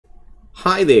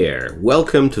Hi there!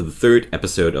 Welcome to the third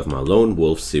episode of my Lone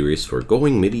Wolf series for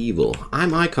Going Medieval.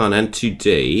 I'm Icon, and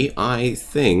today I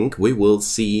think we will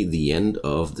see the end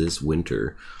of this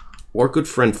winter. Our good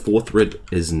friend Forthred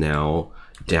is now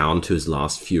down to his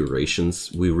last few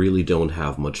rations. We really don't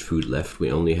have much food left.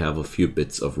 We only have a few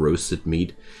bits of roasted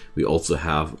meat. We also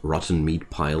have rotten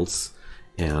meat piles.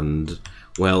 And,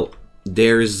 well,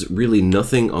 there's really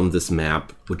nothing on this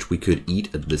map which we could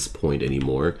eat at this point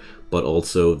anymore. But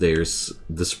also there's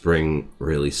the spring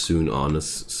really soon on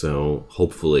us, so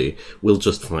hopefully we'll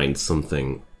just find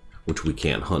something which we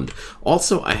can't hunt.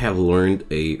 Also, I have learned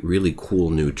a really cool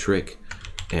new trick,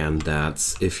 and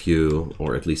that's if you,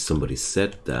 or at least somebody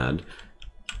said that,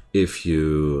 if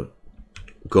you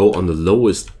go on the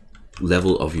lowest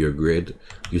level of your grid,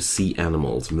 you see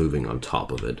animals moving on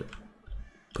top of it.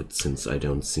 But since I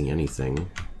don't see anything,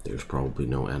 there's probably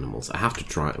no animals. I have to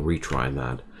retry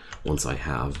that once I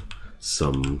have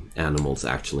some animals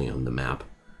actually on the map.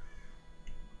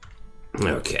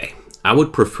 Okay, I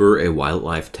would prefer a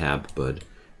wildlife tab, but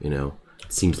you know,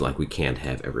 it seems like we can't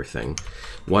have everything.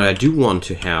 What I do want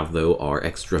to have though are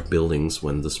extra buildings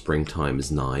when the springtime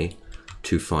is nigh,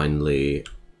 to finally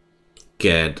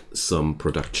get some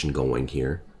production going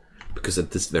here, because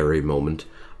at this very moment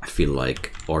I feel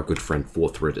like our good friend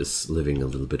Forthred is living a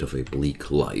little bit of a bleak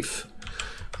life.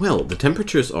 Well, the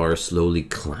temperatures are slowly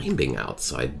climbing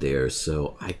outside there,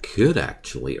 so I could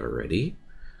actually already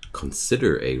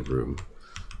consider a room.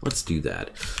 Let's do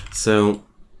that. So,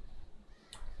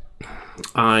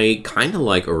 I kind of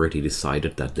like already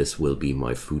decided that this will be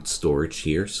my food storage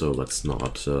here, so let's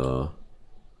not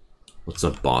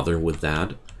bother with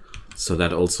that. So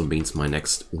that also means my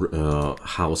next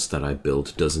house that I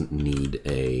build doesn't need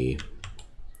a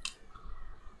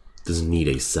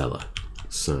cellar.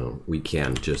 So we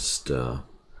can just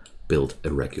build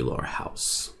a regular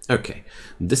house. Okay,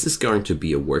 this is going to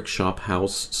be a workshop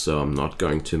house, so I'm not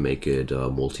going to make it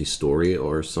multi-story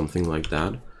or something like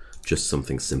that. Just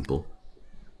something simple.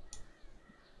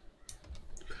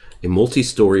 A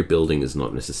multi-story building is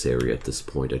not necessary at this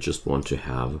point. I just want to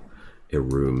have a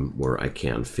room where I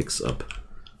can fix up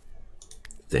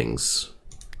things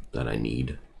that I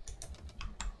need.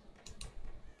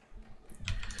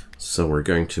 So we're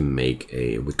going to make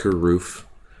a wicker roof,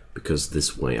 because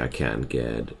this way I can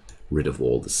get rid of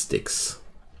all the sticks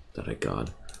that I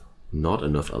got. Not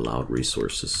enough allowed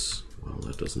resources. Well,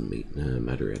 that doesn't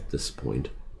matter at this point.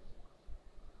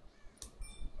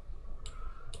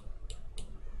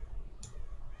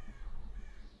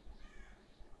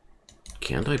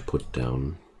 Can't I put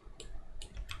down...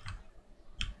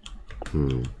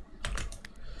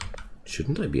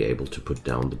 Shouldn't I be able to put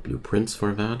down the blueprints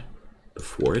for that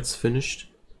before it's finished?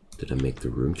 Did I make the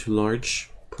room too large?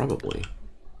 Probably.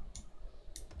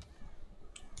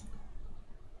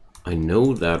 I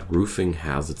know that roofing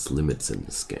has its limits in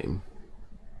this game,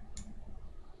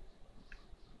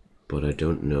 but I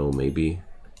don't know, maybe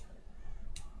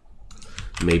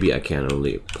I can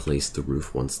only place the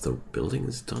roof once the building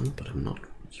is done, but I'm not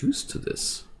used to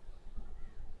this.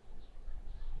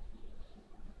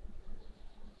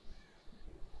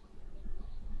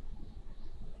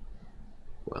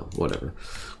 Well, whatever.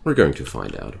 We're going to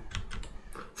find out.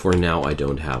 For now, I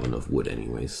don't have enough wood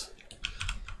anyways.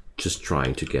 Just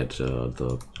trying to get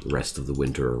the rest of the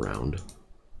winter around.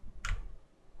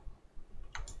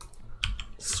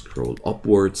 Scroll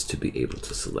upwards to be able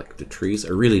to select the trees.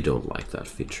 I really don't like that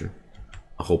feature.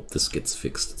 I hope this gets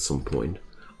fixed at some point.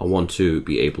 I want to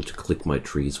be able to click my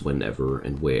trees whenever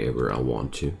and wherever I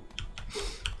want to.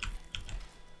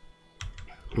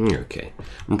 Okay,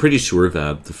 I'm pretty sure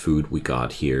that the food we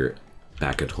got here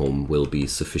back at home will be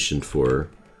sufficient for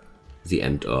the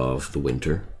end of the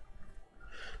winter.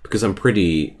 Because I'm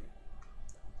pretty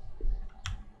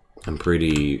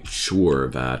sure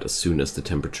that as soon as the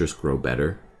temperatures grow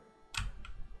better,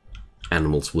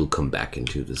 animals will come back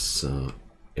into this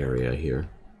area here.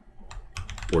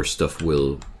 Or stuff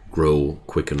will grow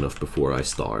quick enough before I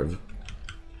starve.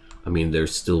 I mean,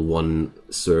 there's still one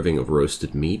serving of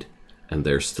roasted meat, and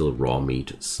there's still raw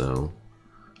meat, so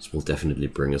this will definitely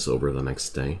bring us over the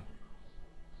next day.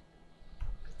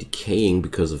 Decaying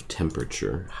because of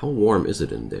temperature. How warm is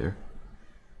it in there?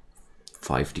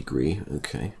 5 degrees,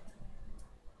 okay.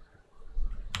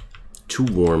 Too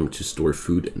warm to store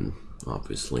food in,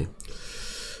 obviously.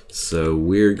 So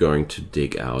we're going to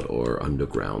dig out our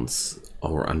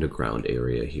underground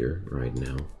area here right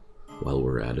now, while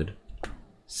we're at it.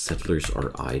 Settlers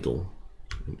are idle,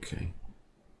 okay.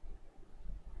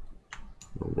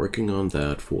 We're working on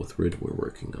that, Forthred, we're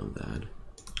working on that.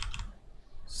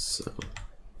 So,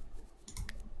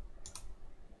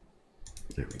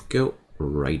 there we go.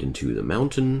 right into the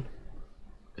mountain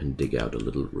and dig out a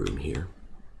little room here.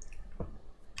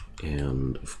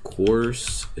 And of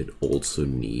course, it also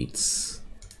needs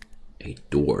a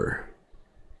door.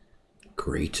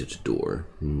 Grated door.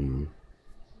 I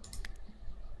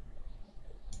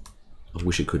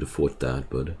wish I could afford that,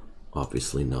 but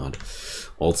obviously not.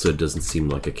 Also, it doesn't seem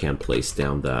like I can place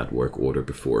down that work order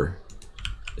before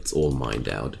it's all mined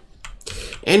out.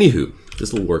 Anywho,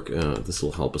 this will work. This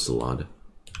will help us a lot.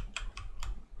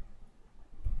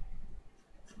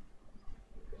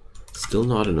 Still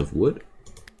not enough wood.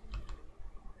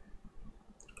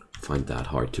 Find that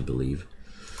hard to believe.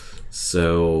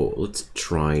 So let's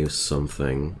try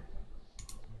something.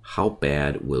 How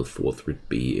bad will Forthred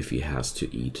be if he has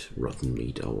to eat rotten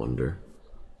meat, I wonder?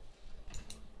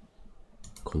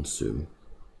 Consume.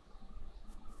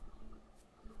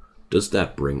 Does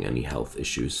that bring any health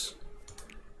issues?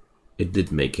 It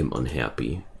did make him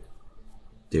unhappy.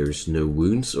 There's no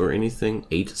wounds or anything.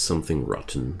 Ate something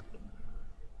rotten.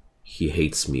 He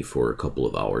hates me for a couple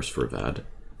of hours for that.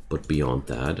 But beyond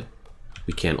that,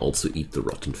 we can also eat the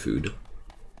rotten food.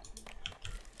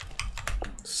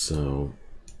 So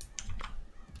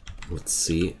let's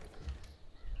see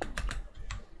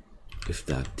if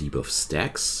that debuff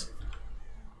stacks.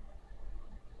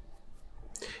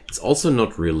 It's also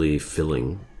not really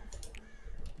filling.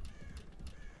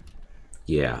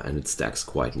 Yeah, and it stacks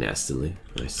quite nastily,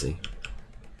 I see.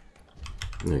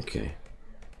 Okay.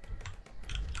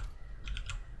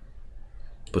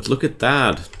 But look at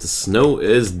that, the snow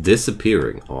is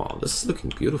disappearing. Oh, this is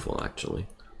looking beautiful actually.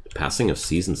 The passing of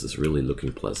seasons is really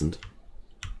looking pleasant.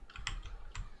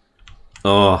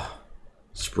 Oh,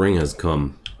 spring has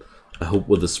come. I hope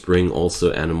with the spring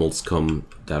also animals come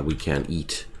that we can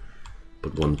eat,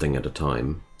 but one thing at a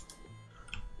time.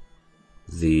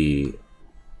 The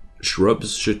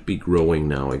shrubs should be growing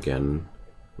now again.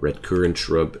 Red currant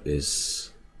shrub is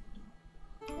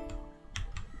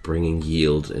bringing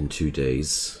yield in 2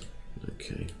 days.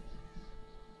 Okay.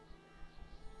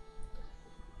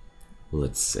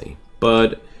 Let's see.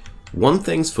 But one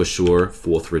thing's for sure,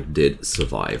 Forthred did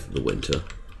survive the winter.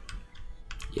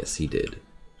 Yes, he did.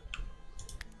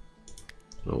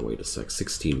 Oh, wait a sec.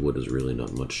 16 wood is really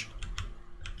not much.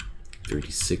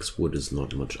 36 wood is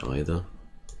not much either.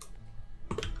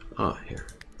 Ah, here.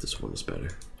 This one is better.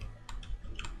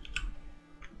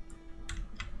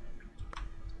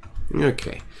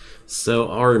 Okay, so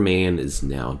our man is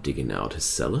now digging out his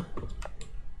cellar.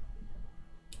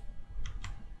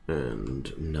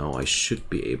 And now I should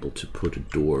be able to put a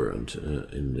door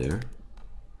in there.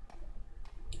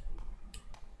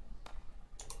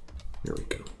 There we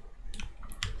go.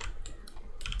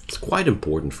 It's quite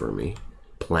important for me.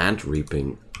 Plant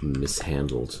reaping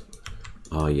mishandled.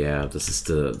 Oh yeah, this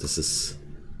is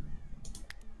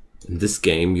in this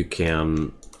game you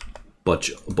can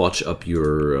botch up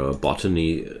your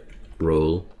botany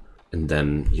roll, and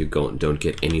then you don't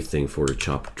get anything for a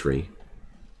chopped tree.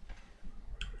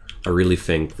 I really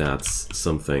think that's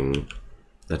something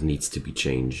that needs to be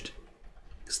changed,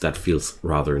 because that feels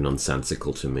rather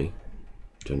nonsensical to me.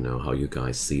 Don't know how you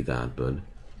guys see that, but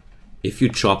if you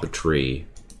chop a tree,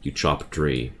 you chop a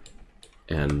tree,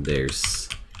 and there's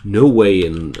no way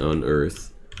on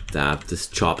Earth that this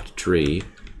chopped tree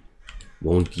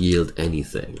won't yield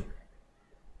anything.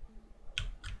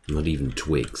 Not even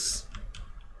twigs.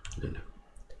 No.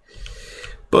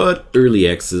 But early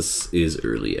access is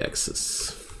early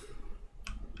access.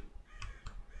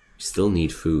 Still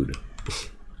need food.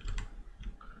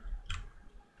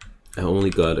 I only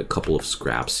got a couple of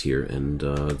scraps here, and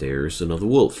there's another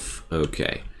wolf.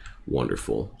 Okay,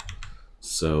 wonderful.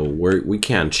 So we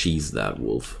can cheese that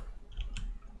wolf.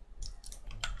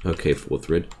 Okay,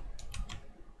 Forthred.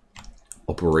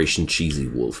 Operation Cheesy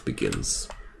Wolf begins.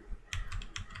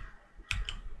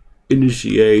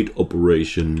 Initiate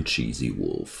Operation Cheesy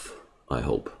Wolf. I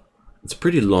hope. It's a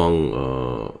pretty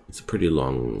long. It's a pretty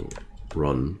long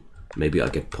run. Maybe I'll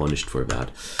get punished for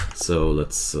that. So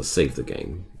let's save the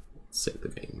game. Save the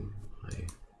game.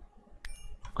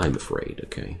 I'm afraid.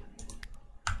 Okay.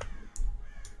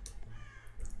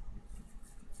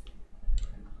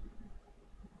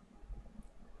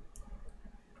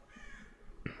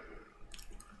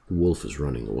 The wolf is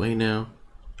running away now.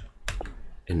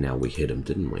 And now we hit him,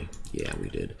 didn't we? Yeah, we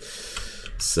did.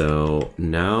 So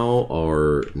now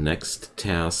our next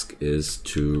task is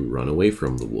to run away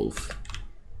from the wolf.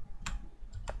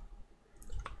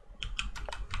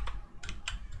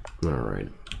 Alright.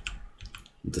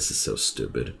 This is so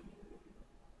stupid.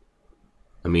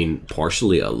 I mean,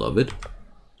 partially I love it.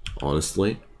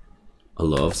 Honestly. I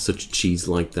love such cheese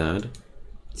like that.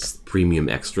 It's premium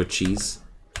extra cheese.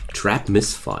 Trap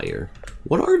misfire.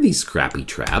 What are these crappy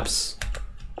traps?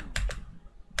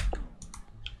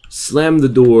 Slam the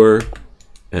door,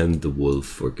 and the wolf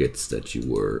forgets that you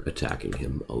were attacking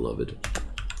him. I love it.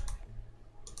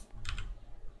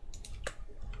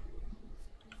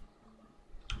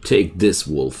 Take this,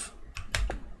 wolf.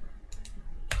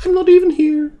 I'm not even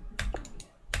here.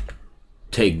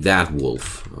 Take that,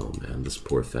 wolf. Oh man, this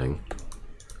poor thing.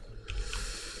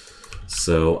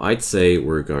 So I'd say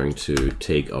we're going to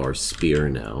take our spear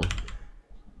now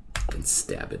and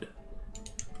stab it.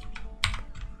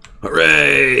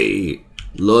 Hooray!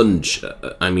 Lunch.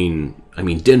 I mean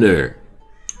dinner.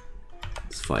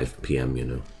 It's 5 p.m., you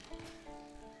know.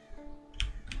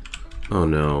 Oh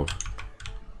no.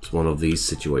 It's one of these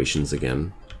situations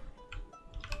again.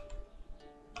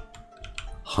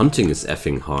 Hunting is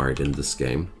effing hard in this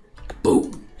game.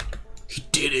 Boom! He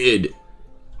did it!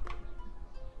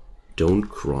 Don't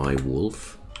cry,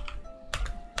 wolf.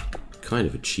 What kind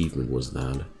of achievement was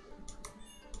that?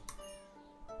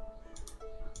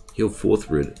 Yo,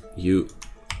 Forthrid, you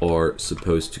are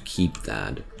supposed to keep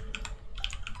that.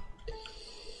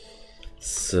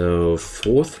 So,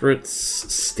 Forthrid's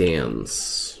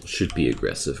stance should be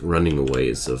aggressive. Running away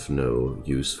is of no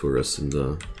use for us in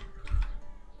the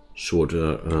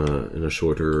shorter, in a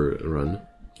shorter run.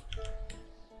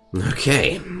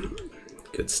 Okay,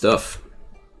 good stuff.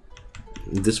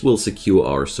 This will secure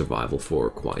our survival for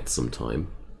quite some time.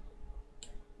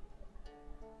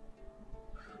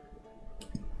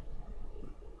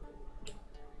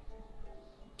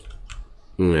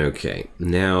 Okay,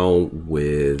 now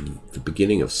with the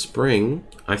beginning of spring,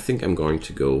 I think I'm going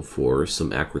to go for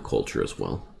some agriculture as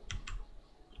well.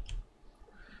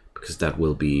 Because that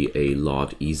will be a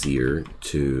lot easier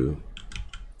to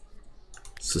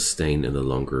sustain in a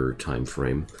longer time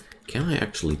frame. Can I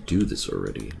actually do this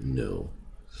already? No.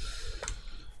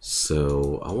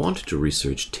 So, I wanted to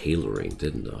research tailoring,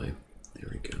 didn't I?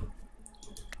 There we go.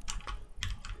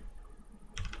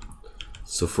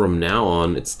 So from now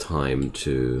on, it's time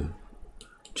to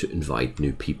invite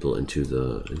new people into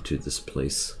this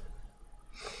place.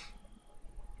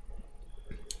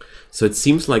 So it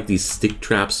seems like these stick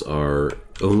traps are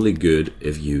only good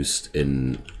if used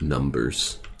in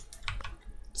numbers.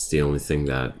 It's the only thing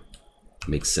that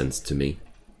makes sense to me.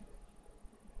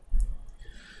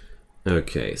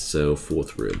 Okay, so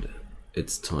Forthrid,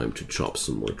 it's time to chop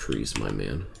some more trees, my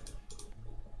man.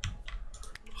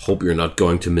 Hope you're not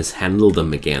going to mishandle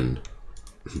them again.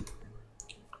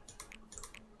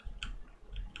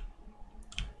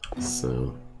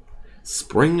 So,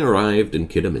 spring arrived in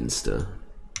Kidderminster.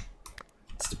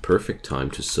 It's the perfect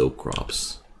time to sow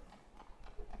crops.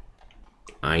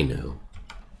 I know.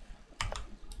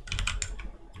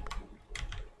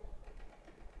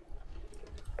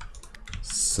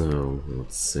 So,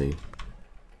 let's see.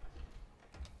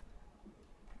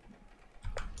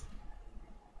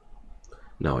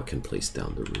 Now I can place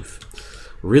down the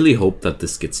roof. Really hope that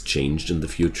this gets changed in the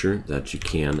future, that you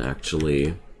can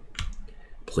actually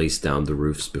place down the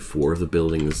roofs before the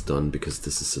building is done, because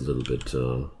this is a little bit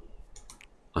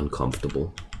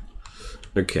uncomfortable.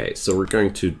 Okay, so we're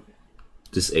going to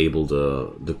disable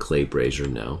the clay brazier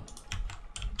now,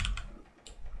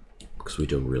 because we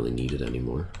don't really need it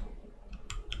anymore.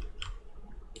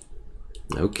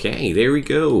 Okay, there we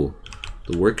go.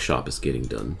 The workshop is getting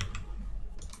done.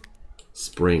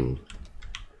 Spring.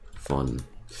 Fun.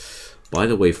 By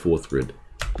the way, Forthrid,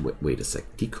 wait a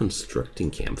sec.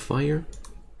 Deconstructing campfire?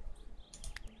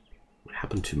 What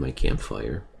happened to my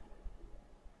campfire?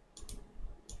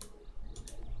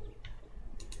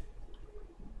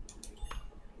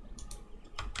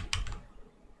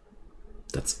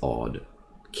 That's odd.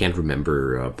 Can't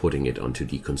remember putting it onto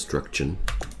deconstruction.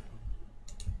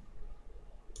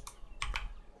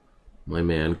 My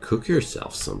man, cook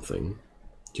yourself something.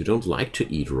 You don't like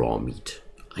to eat raw meat.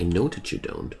 I know that you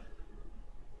don't.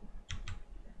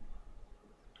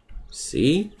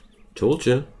 See? Told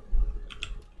you.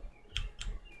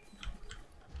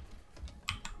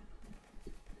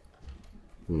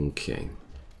 Okay.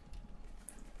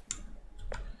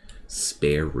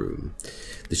 Spare room.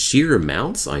 The sheer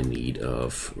amounts I need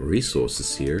of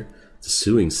resources here. The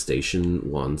sewing station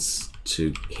wants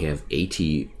to have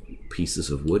 80 pieces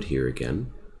of wood here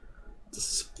again. This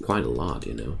is quite a lot,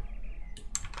 you know.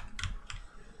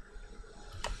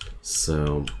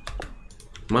 So,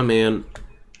 my man.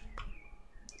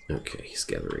 Okay, he's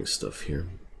gathering stuff here.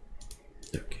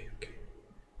 Okay.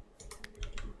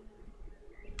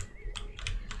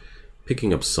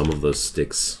 Picking up some of those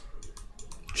sticks,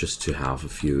 just to have a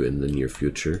few in the near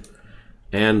future.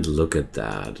 And look at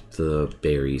that, the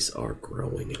berries are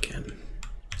growing again.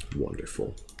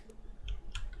 Wonderful.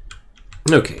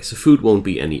 Okay, so food won't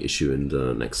be any issue in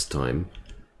the next time.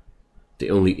 The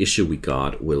only issue we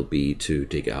got will be to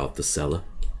dig out the cellar.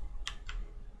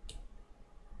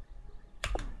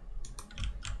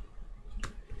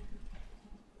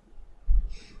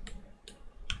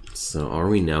 So are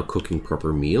we now cooking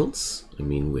proper meals? I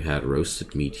mean, we had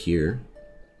roasted meat here.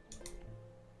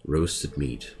 Roasted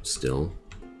meat still.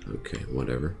 Okay,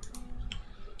 whatever.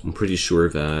 I'm pretty sure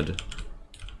that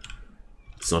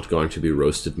it's not going to be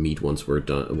roasted meat once we're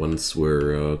done. Once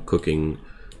we're cooking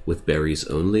with berries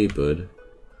only, but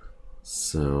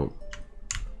so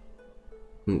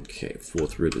okay.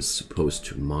 Forthrid is supposed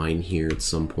to mine here at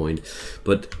some point,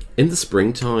 but in the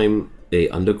springtime, a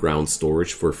underground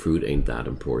storage for food ain't that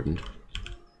important.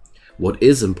 What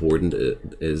is important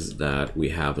is that we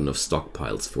have enough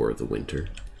stockpiles for the winter.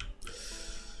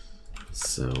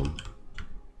 So,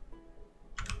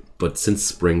 but since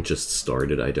spring just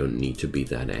started, I don't need to be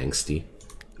that angsty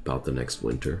about the next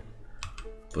winter.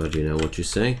 But you know what you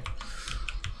say?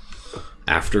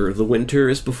 After the winter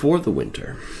is before the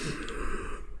winter.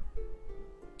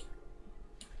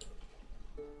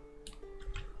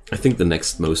 I think the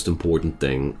next most important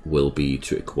thing will be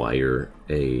to acquire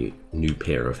a new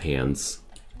pair of hands.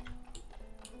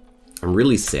 I'm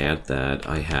really sad that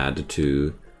I had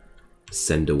to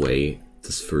send away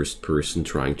this first person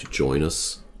trying to join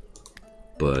us,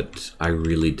 but I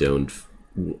really don't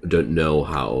know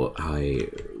how I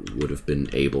would have been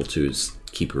able to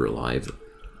keep her alive.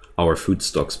 Our food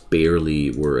stocks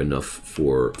barely were enough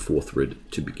for Forthrid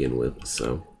to begin with,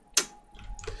 so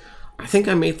I think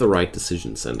I made the right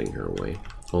decision sending her away,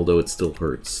 although it still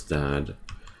hurts that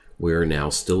we're now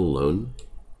still alone,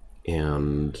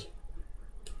 and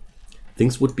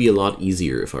things would be a lot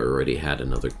easier if I already had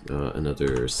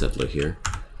another settler here.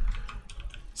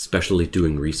 Especially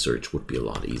doing research would be a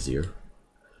lot easier,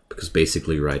 because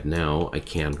basically right now I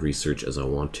can't research as I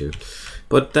want to,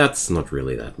 but that's not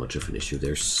really that much of an issue.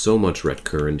 There's so much red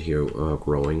currant here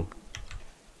growing,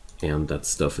 and that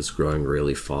stuff is growing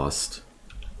really fast.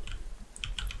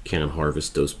 Can't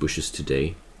harvest those bushes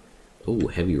today. Oh,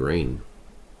 heavy rain.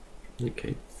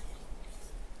 Okay.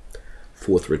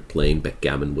 Forthrid playing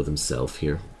backgammon with himself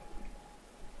here.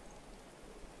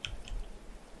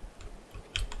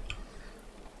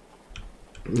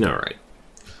 Alright.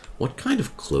 What kind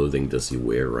of clothing does he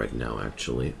wear right now,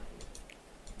 actually?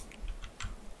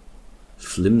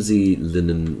 Flimsy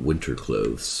linen winter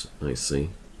clothes, I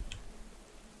see.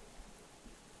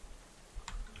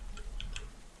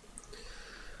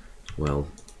 Well,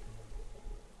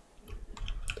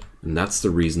 and that's the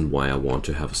reason why I want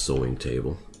to have a sewing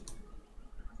table.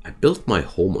 I built my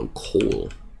home on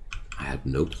coal. I had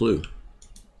no clue.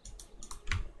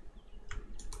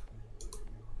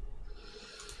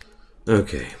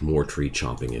 Okay, more tree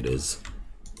chopping it is.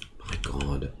 My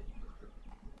god.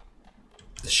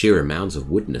 The sheer amounts of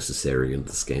wood necessary in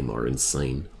this game are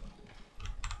insane.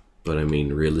 But I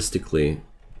mean, realistically,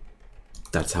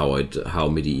 that's how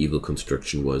medieval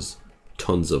construction was.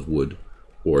 Tons of wood,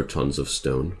 or tons of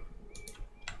stone.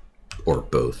 Or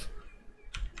both.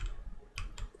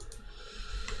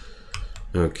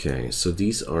 Okay, so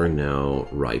these are now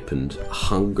ripened.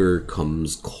 Hunger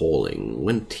comes calling.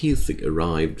 When Teal'c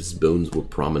arrived, his bones were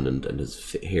prominent and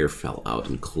his hair fell out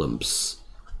in clumps.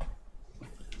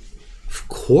 Of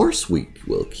course we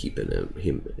will keep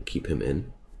him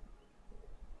in.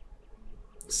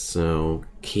 So,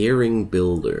 caring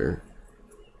builder,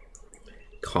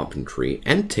 carpentry,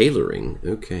 and tailoring.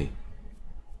 Okay.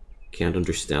 Can't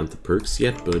understand the perks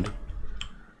yet, but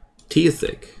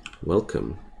Teal'c,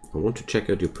 welcome. I want to check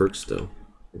out your perks though.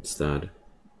 It's that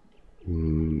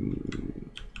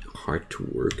hard to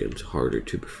work and harder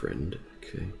to befriend.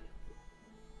 Okay.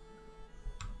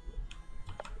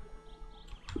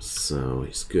 So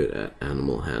he's good at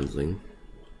animal handling.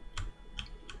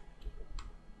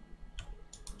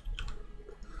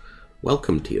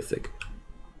 Welcome, Teal'c.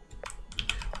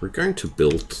 We're going to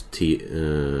build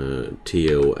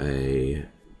Theo a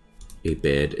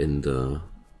bed in the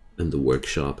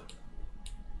workshop.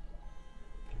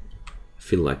 I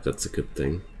feel like that's a good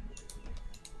thing.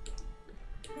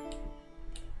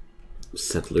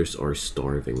 Settlers are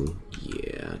starving.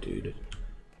 Yeah, dude.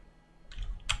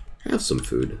 Have some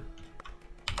food.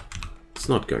 It's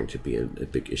not going to be a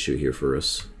big issue here for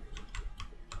us.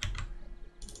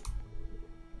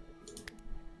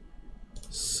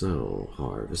 So,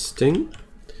 harvesting.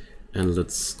 And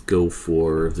let's go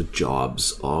for the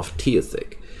jobs of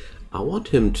Teal'c. I want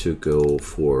him to go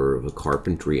for the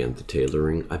carpentry and the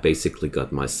tailoring. I basically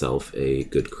got myself a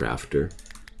good crafter,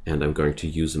 and I'm going to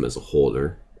use him as a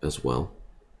hauler as well.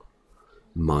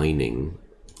 Mining.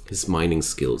 His mining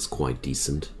skill is quite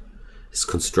decent. His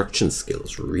construction skill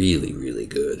is really, really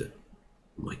good.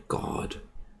 Oh my god.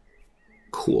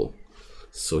 Cool.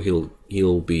 So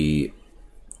he'll be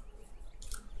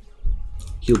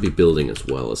building as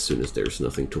well as soon as there's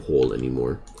nothing to haul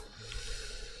anymore.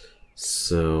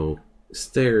 So is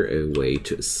there a way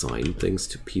to assign things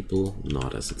to people?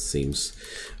 Not as it seems.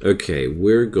 Okay,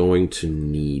 we're going to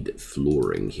need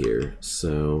flooring here.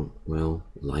 So, well,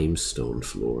 limestone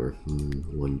floor.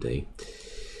 One day.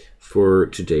 For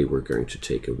today, we're going to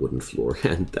take a wooden floor,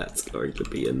 and that's going to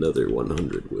be another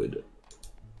 100 wood.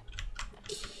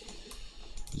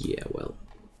 Yeah, well.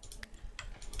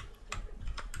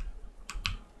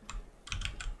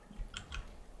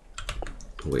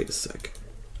 Wait a sec.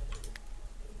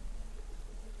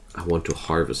 I want to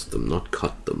harvest them, not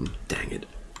cut them. Dang it.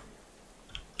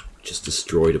 Just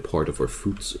destroyed a part of our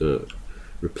food,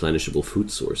 replenishable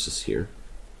food sources here.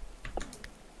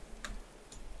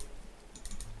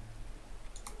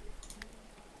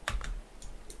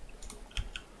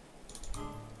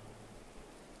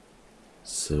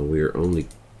 So we're only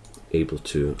able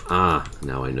to... Ah,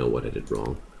 now I know what I did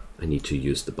wrong. I need to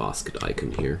use the basket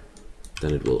icon here.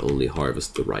 Then it will only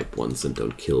harvest the ripe ones and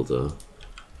don't kill the...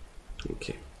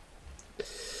 Okay.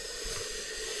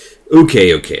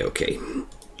 Okay.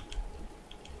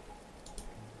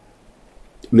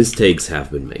 Mistakes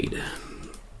have been made.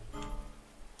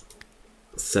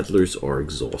 Settlers are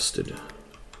exhausted.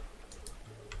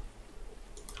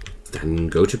 Then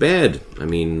go to bed. I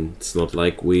mean, it's not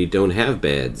like we don't have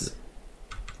beds.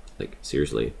 Like,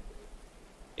 seriously.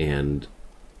 And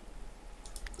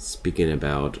speaking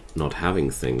about not having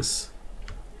things...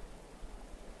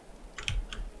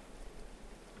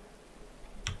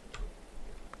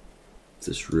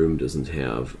 This room doesn't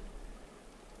have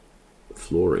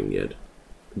flooring yet.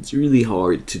 It's really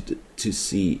hard to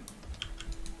see,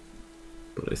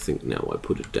 but I think now I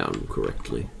put it down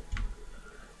correctly.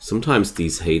 Sometimes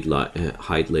these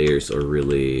height layers are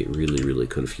really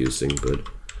confusing, but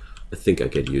I think I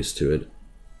get used to it.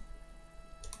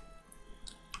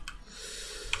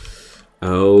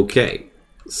 Okay,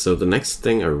 so the next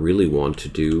thing I really want to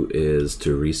do is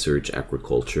to research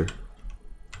agriculture.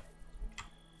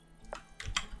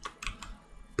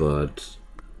 But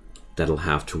that'll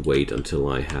have to wait until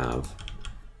I have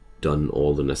done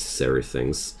all the necessary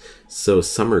things. So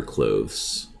summer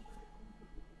clothes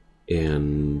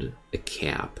and a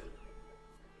cap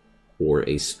or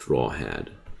a straw hat.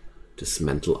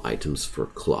 Dismantle items for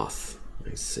cloth.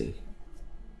 I see.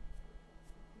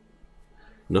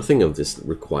 Nothing of this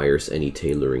requires any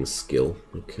tailoring skill.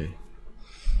 Okay.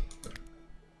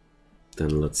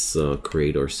 Then let's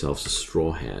create ourselves a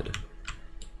straw hat.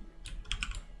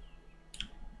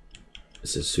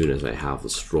 As soon as I have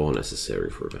the straw necessary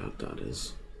for that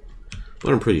is.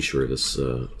 But I'm pretty sure this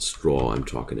straw I'm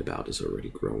talking about is already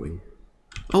growing.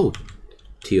 Oh,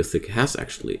 Teothic has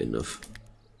actually enough.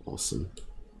 Awesome.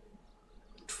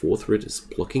 Forthrid is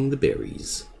plucking the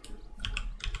berries.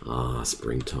 Ah,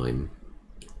 springtime.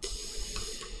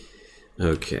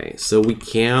 Okay, so we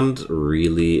can't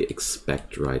really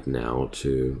expect right now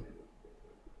to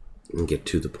get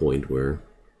to the point where...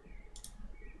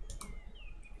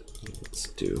 Let's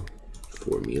do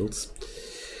 4 meals.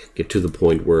 Get to the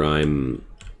point where I'm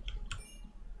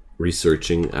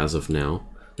researching as of now.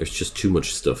 There's just too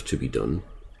much stuff to be done.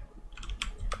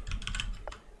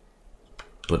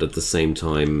 But at the same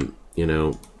time, you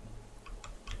know,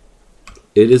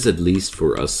 it is at least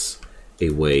for us a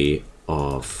way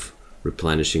of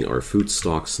replenishing our food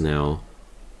stocks now.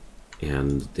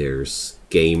 And there's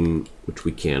game which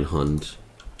we can hunt.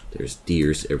 There's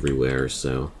deers everywhere,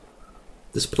 so...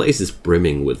 This place is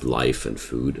brimming with life and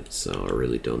food, so I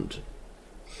really don't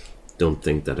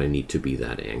think that I need to be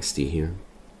that angsty here.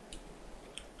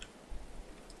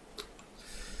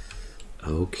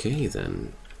 Okay,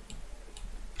 then.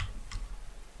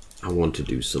 I want to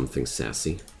do something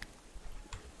sassy.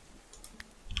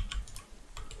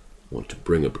 I want to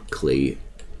bring up a clay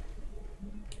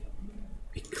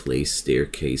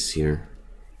staircase here,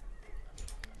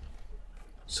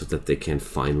 so that they can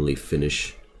finally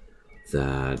finish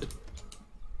that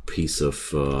piece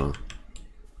of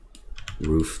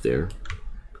roof there,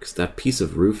 because that piece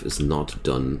of roof is not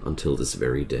done until this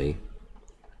very day,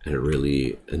 and it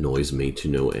really annoys me to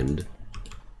no end.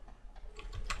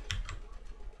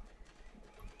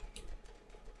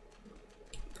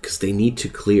 Because they need to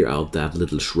clear out that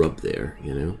little shrub there,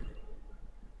 you know?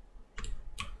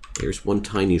 There's one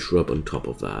tiny shrub on top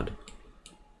of that,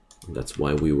 and that's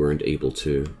why we weren't able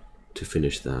to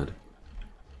finish that.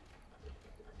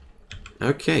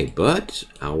 Okay, but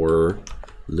our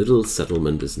little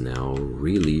settlement is now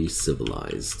really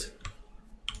civilized.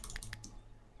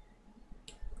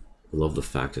 I love the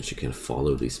fact that you can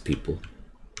follow these people.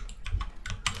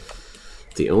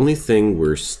 The only thing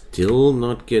we're still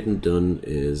not getting done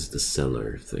is the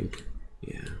cellar, I think.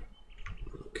 Yeah.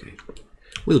 Okay.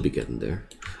 We'll be getting there.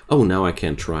 Oh, now I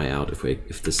can try out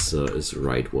if this is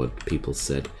right what people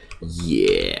said.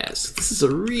 Yes! This is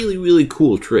a really, really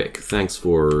cool trick. Thanks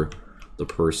for the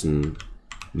person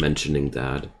mentioning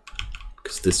that.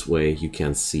 Because this way you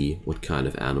can see what kind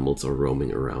of animals are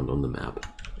roaming around on the map.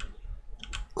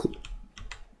 Cool.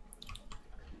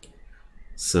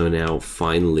 So now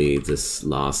finally this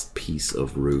last piece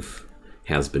of roof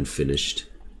has been finished.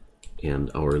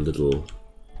 And our little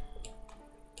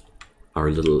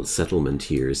settlement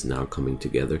here is now coming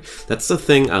together. That's the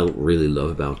thing I really love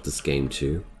about this game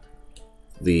too.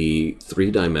 The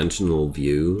three-dimensional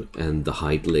view and the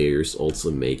height layers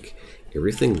also make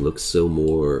everything look so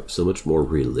much more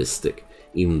realistic,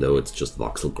 even though it's just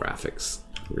voxel graphics.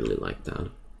 I really like that.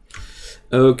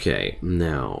 Okay,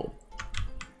 now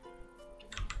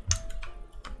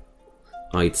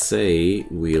I'd say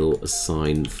we'll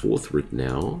assign Forthred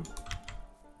now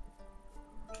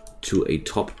to a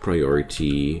top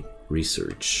priority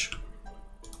research.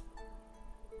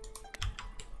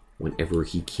 Whenever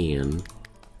he can,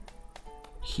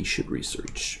 he should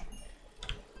research.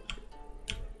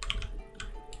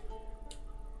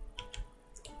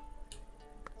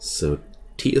 So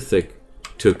Teothic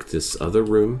took this other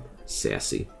room,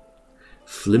 sassy.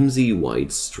 Flimsy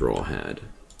white straw hat.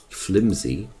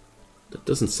 Flimsy? That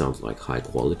doesn't sound like high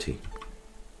quality.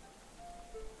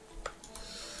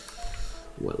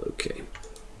 Well, okay.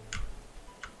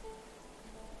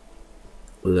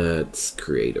 Let's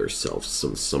create ourselves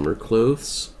some summer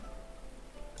clothes.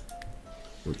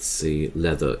 Let's see,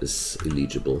 leather is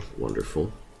eligible.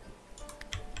 Wonderful.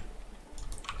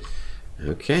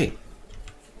 Okay.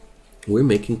 We're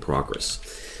making progress.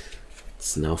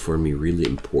 It's now for me really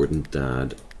important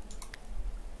that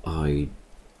I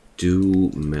do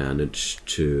manage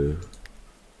to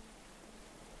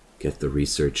get the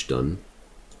research done.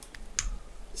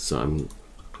 So I'm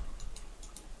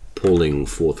pulling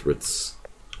Forthred's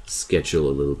schedule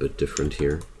a little bit different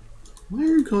here. Why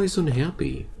are you guys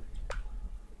unhappy?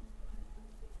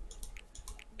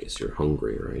 Guess you're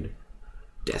hungry, right?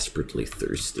 Desperately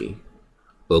thirsty.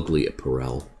 Ugly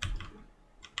apparel.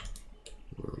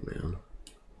 Oh man.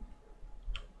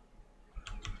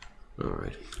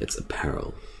 Alright, it's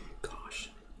apparel.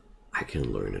 Gosh, I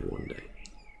can learn it one day.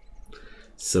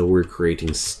 So we're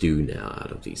creating stew now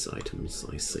out of these items,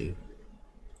 I see.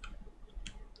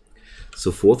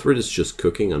 So Forthred is just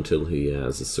cooking until he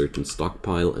has a certain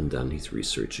stockpile, and then he's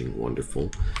researching.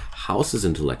 Wonderful. How's his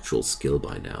intellectual skill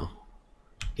by now?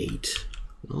 8.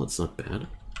 Well, it's not bad.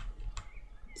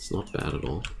 It's not bad at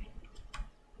all.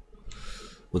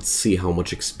 Let's see how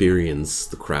much experience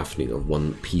the crafting of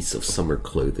one piece of summer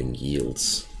clothing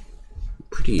yields. I'm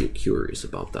pretty curious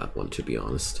about that one, to be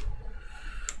honest.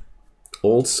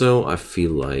 Also, I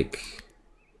feel like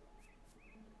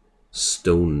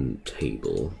stone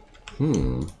table.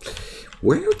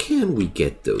 Where can we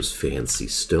get those fancy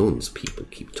stones people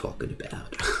keep talking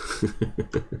about?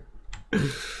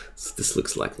 So this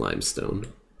looks like limestone.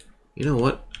 You know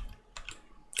what?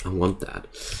 I want that.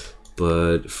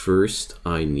 But first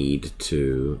I need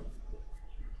to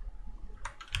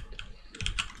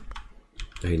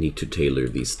tailor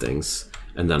these things,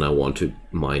 and then I want to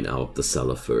mine out the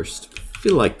cellar first. I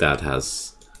feel like that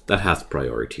has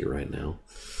priority right now.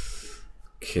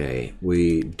 Okay,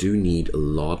 we do need a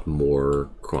lot more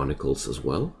chronicles as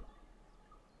well,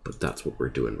 but that's what we're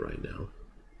doing right now.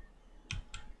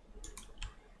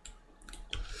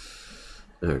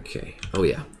 Okay, oh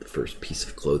yeah, the first piece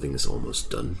of clothing is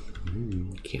almost done.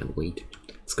 Can't wait.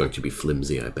 It's going to be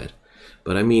flimsy, I bet.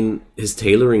 But I mean, his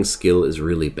tailoring skill is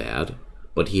really bad,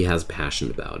 but he has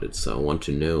passion about it, so I want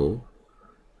to know.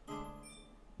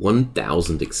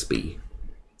 1000 XP.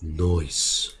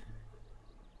 Nice.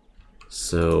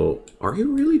 So, are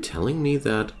you really telling me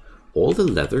that all the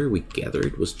leather we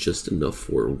gathered was just enough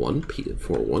for one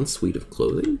suite of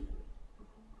clothing?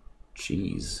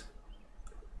 Jeez.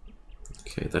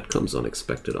 Okay, that comes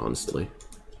unexpected, honestly.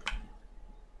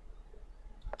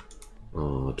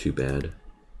 Oh, too bad.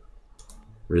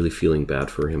 Really feeling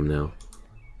bad for him now.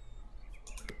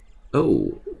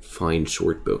 Oh, fine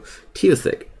short bow.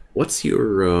 Teothic, what's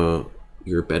your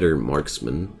better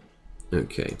marksman?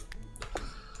 Okay.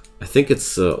 I think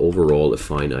it's overall a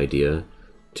fine idea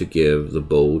to give the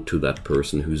bow to that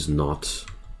person who's not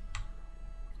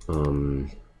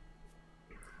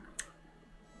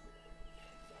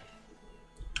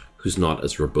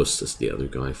as robust as the other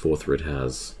guy. Forthred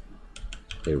has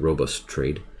a robust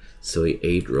trade. So he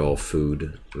ate raw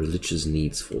food. Religious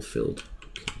needs fulfilled.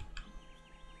 Okay.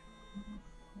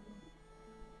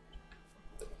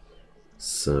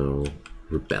 So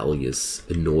rebellious,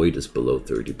 annoyed is below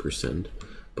 30%.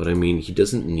 But I mean, he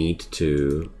doesn't need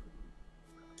to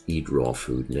eat raw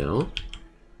food now.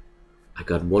 I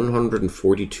got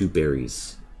 142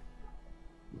 berries.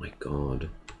 My god.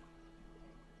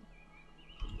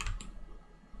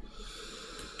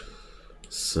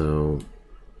 So,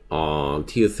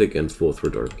 Teothic and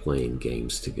Forthred are playing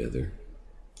games together.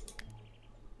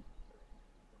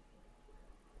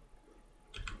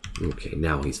 Okay,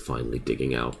 now he's finally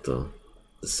digging out the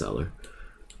cellar.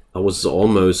 I was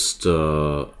almost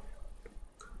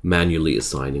manually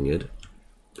assigning it,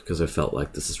 because I felt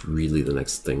like this is really the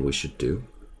next thing we should do.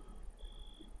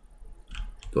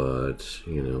 But,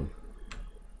 you know,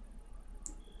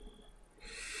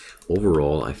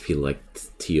 overall I feel like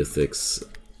Teothic's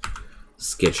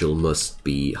schedule must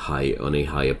be on a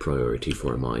higher priority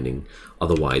for mining,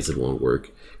 otherwise it won't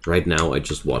work. Right now I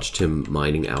just watched him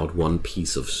mining out one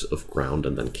piece of ground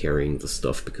and then carrying the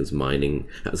stuff, because mining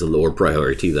has a lower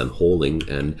priority than hauling,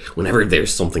 and whenever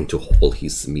there's something to haul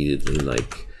he's immediately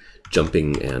like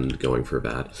jumping and going for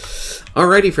that.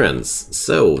 Alrighty friends,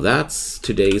 so that's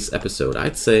today's episode.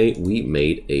 I'd say we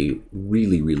made a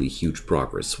really huge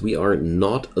progress. We are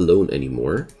not alone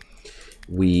anymore.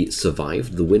 We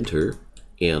survived the winter,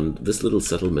 and this little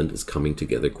settlement is coming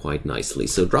together quite nicely.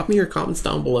 So drop me your comments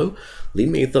down below. Leave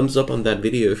me a thumbs up on that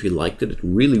video if you liked it. It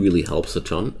really helps a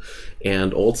ton.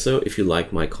 And also, if you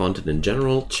like my content in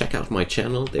general, check out my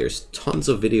channel. There's tons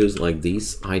of videos like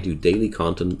these. I do daily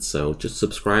content, so just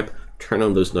subscribe, turn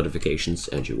on those notifications,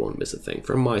 and you won't miss a thing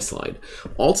from my side.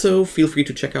 Also, feel free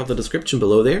to check out the description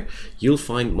below there. You'll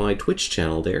find my Twitch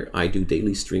channel there. I do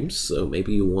daily streams, so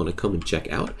maybe you want to come and check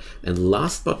out. And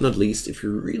last but not least, if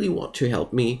you really want to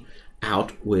help me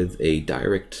out with a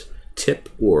direct tip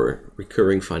or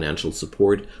recurring financial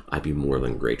support, I'd be more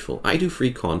than grateful. I do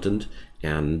free content,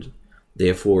 and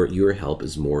therefore your help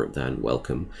is more than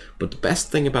welcome. But the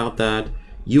best thing about that,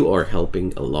 you are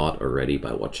helping a lot already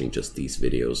by watching just these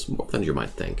videos, more than you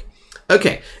might think.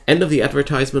 Okay, end of the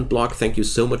advertisement block. Thank you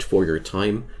so much for your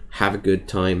time. Have a good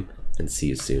time, and see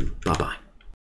you soon. Bye-bye.